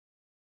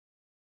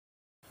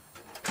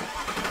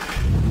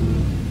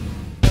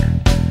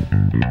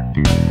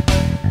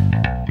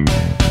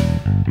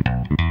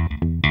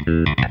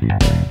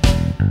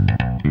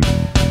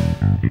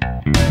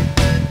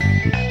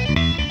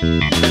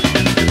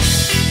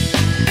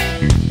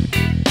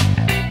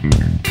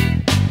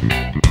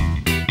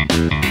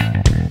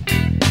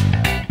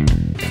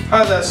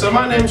Hi there, so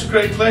my name's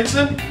Craig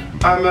Clayton.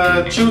 I'm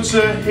a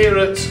tutor here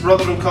at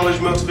Rotherham College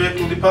Motor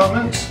Vehicle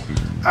Department,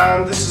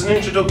 and this is an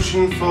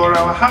introduction for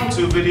our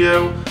how-to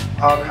video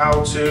on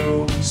how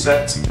to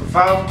set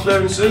valve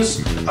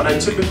clearances on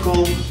a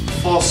typical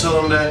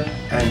 4-cylinder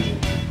engine.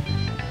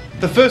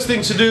 The first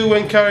thing to do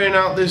when carrying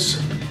out this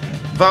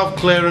valve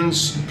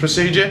clearance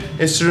procedure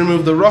is to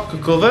remove the rocker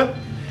cover,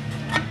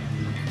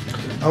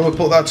 and we'll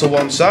put that to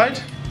one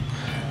side.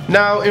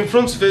 Now in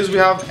front of us we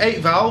have 8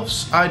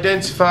 valves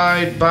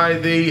identified by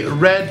the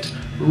red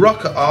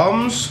rocker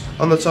arms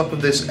on the top of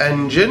this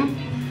engine.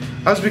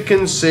 As we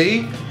can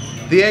see,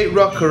 the 8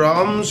 rocker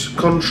arms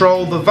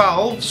control the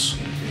valves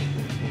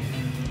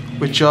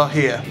which are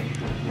here.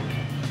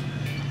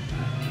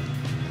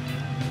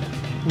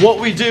 What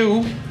we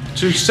do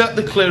to set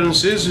the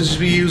clearances is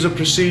we use a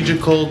procedure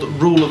called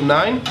Rule of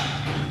 9.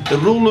 The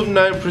Rule of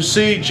 9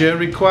 procedure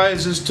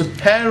requires us to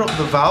pair up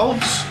the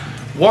valves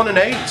 1 and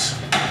 8,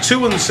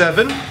 2 and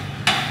 7,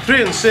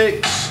 3 and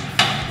 6,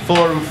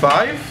 4 and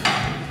 5,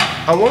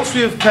 and once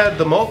we have paired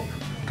them up,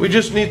 we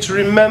just need to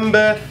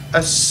remember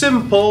a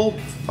simple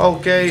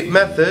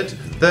method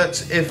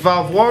that if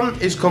valve 1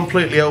 is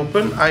completely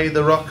open, i.e.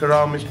 the rocker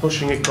arm is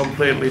pushing it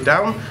completely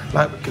down,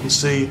 like we can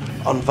see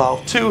on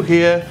valve 2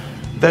 here,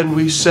 then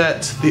we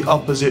set the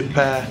opposite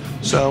pair.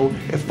 So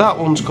if that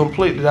one's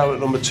completely down at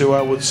number 2,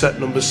 I would set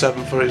number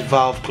 7 for its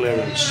valve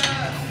clearance.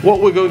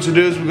 What we're going to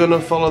do is we're going to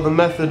follow the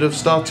method of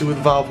starting with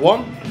valve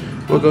 1.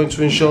 We're going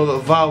to ensure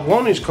that valve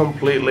 1 is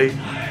completely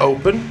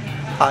open,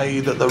 i.e.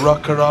 that the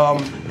rocker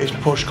arm is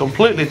pushed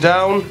completely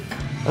down,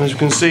 and as you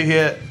can see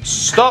here,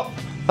 stop.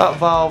 That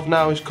valve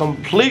now is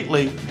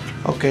completely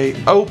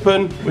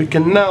open. We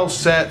can now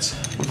set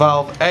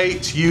valve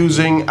 8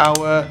 using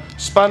our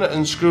spanner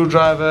and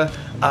screwdriver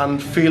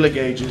and feeler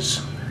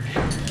gauges.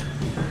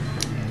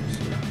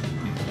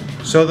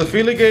 So the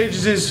feeler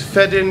gauges is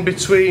fed in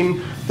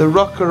between the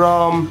rocker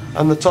arm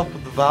and the top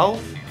of the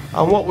valve,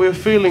 and what we're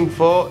feeling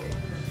for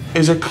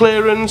is a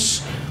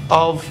clearance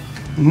of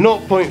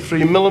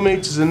 0.3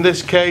 millimeters in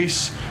this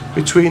case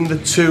between the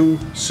two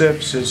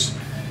surfaces.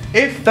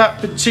 If that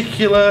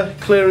particular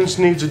clearance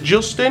needs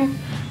adjusting,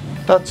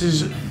 that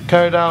is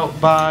carried out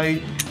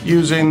by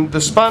using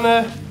the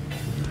spanner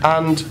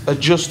and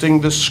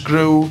adjusting the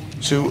screw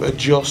to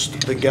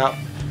adjust the gap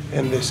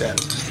in this end.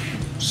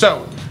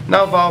 So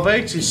now valve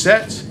 8 is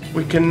set,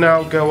 we can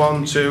now go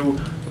on to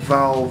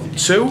valve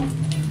 2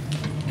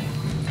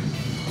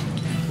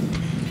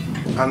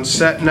 and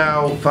set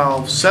now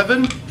valve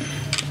 7.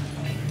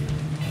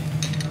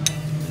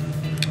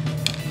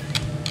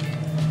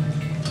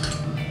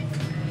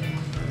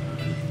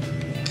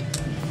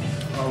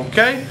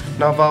 Okay,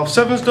 now valve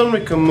 7 is done,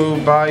 we can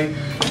move by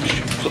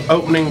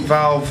opening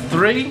valve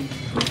 3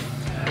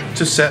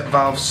 to set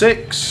valve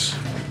 6.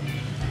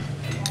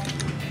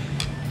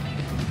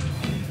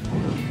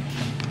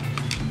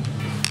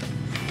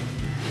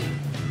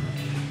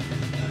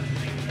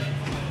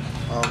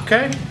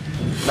 Okay,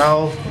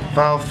 now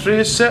valve 3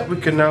 is set, we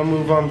can now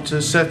move on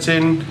to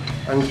setting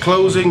and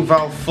closing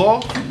valve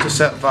 4 to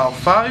set valve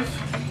 5.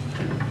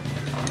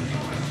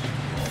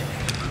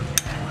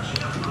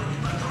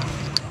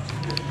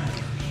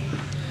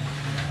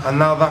 And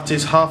now that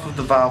is half of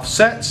the valve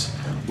set.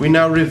 We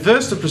now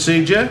reverse the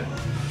procedure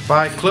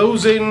by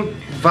closing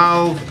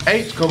valve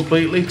 8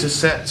 completely to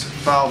set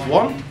valve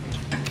 1.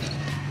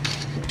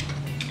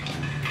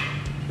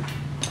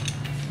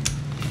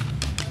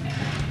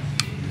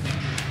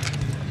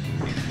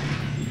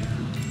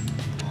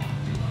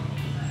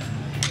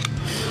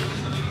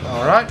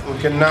 Alright, we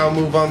can now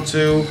move on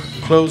to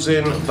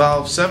closing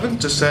valve 7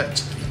 to set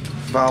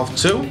valve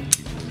 2.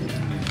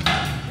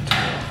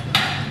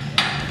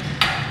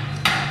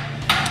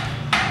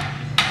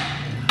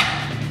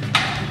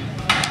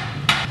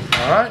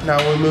 Alright,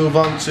 now we move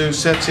on to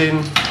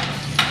setting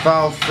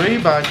valve 3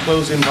 by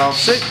closing valve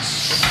 6.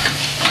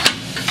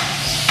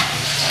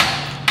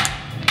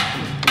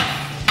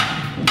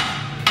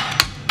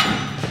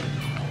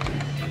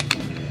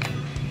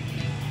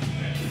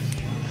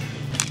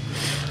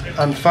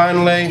 And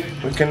finally,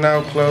 we can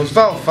now close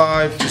valve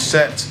 5 to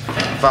set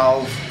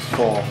valve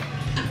 4.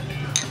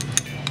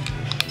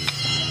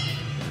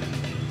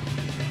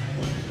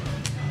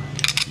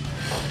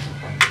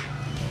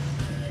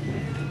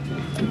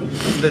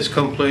 This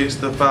completes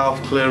the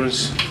valve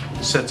clearance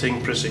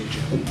setting procedure.